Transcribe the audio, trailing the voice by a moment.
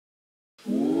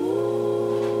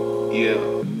Yeah,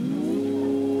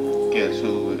 guess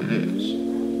who it is?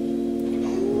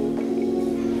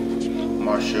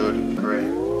 Marshall the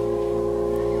Great.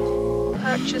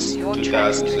 Purchase your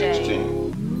tracks today. 2016.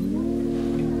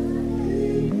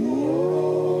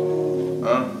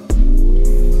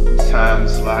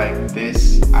 Times like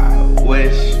this, I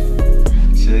wish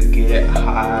to get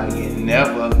high and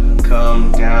never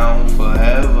come down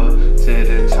forever to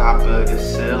the top of the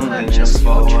ceiling and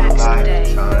for a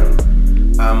lifetime.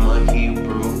 I'm a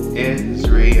Hebrew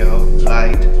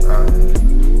Israelite. I'm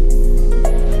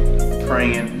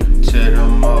praying to the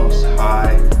Most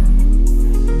High,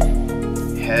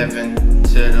 heaven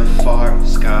to the far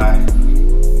sky.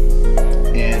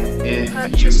 And if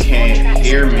you can't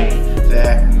hear me,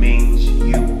 that means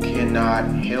you cannot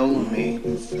heal me.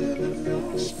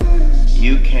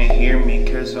 You can't hear me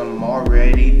cause I'm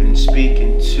already been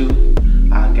speaking to.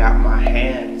 I got my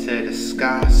hand to the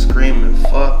sky screaming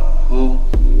fuck who?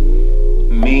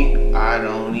 Me, I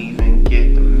don't even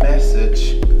get the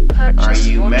message. Are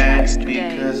you mad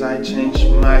because I changed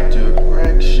my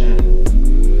direction?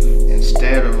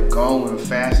 Instead of going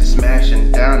fast and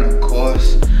smashing down the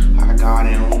course, I got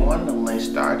in Wonderland,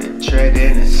 started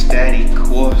treading a steady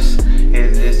course.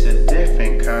 Is this a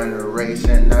different kind of race?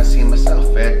 And I see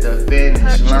myself at the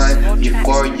finish line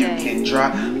before you can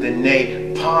drop the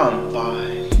napalm bomb.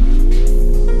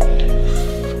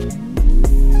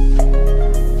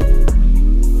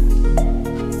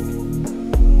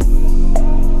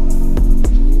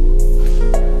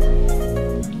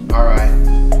 Alright,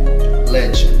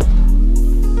 legend.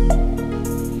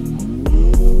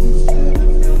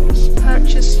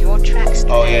 Purchase your tracks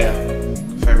today. Oh yeah,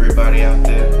 for everybody out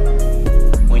there,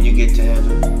 when you get to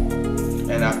heaven,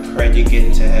 and I pray you get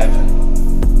into heaven,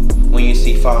 when you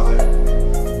see Father,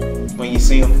 when you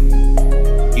see him,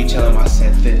 you tell him I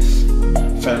said this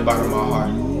from the bottom of my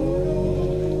heart,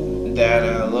 that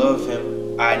I love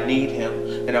him, I need him,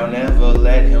 and I'll never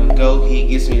let him go. He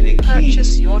gives me the key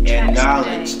and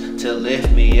knowledge to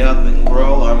lift me up and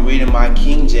grow. I'm reading my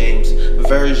King James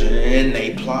version and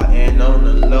they plotting on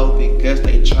the low because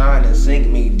they trying to sink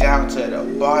me down to the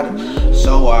bottom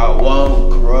so I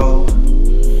won't grow.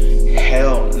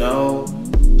 Hell no,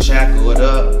 shackled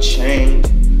up, chained,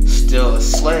 still a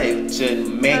slave to the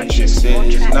matrix. It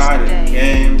is not a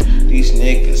game. These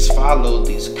niggas follow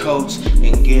these coats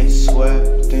and get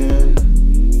swept in.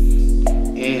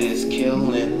 It is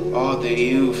killing all the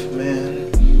youth, man.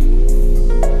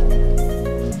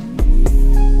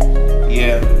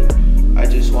 Yeah, I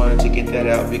just wanted to get that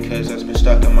out because that's been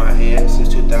stuck in my head since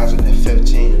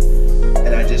 2015.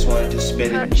 And I just wanted to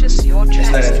spit it. It's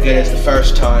not as good as the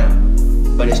first time,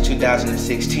 but it's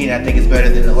 2016. I think it's better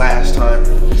than the last time.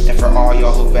 And for all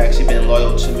y'all who've actually been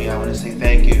loyal to me, I want to say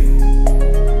thank you.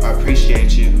 I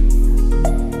appreciate you.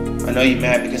 I know you're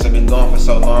mad because I've been gone for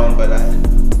so long, but I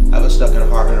was stuck in a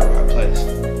heart in the right place.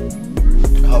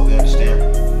 I hope you understand.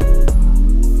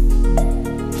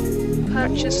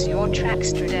 Purchase your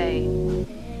tracks today.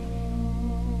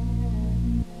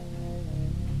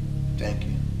 Thank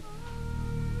you.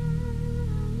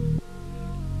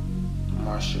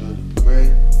 Marshall the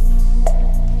Great.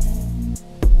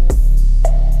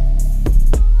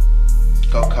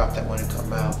 Go cop that when it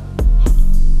come out.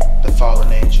 The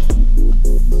Fallen Angel.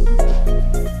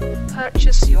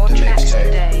 Purchase your tracks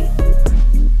today.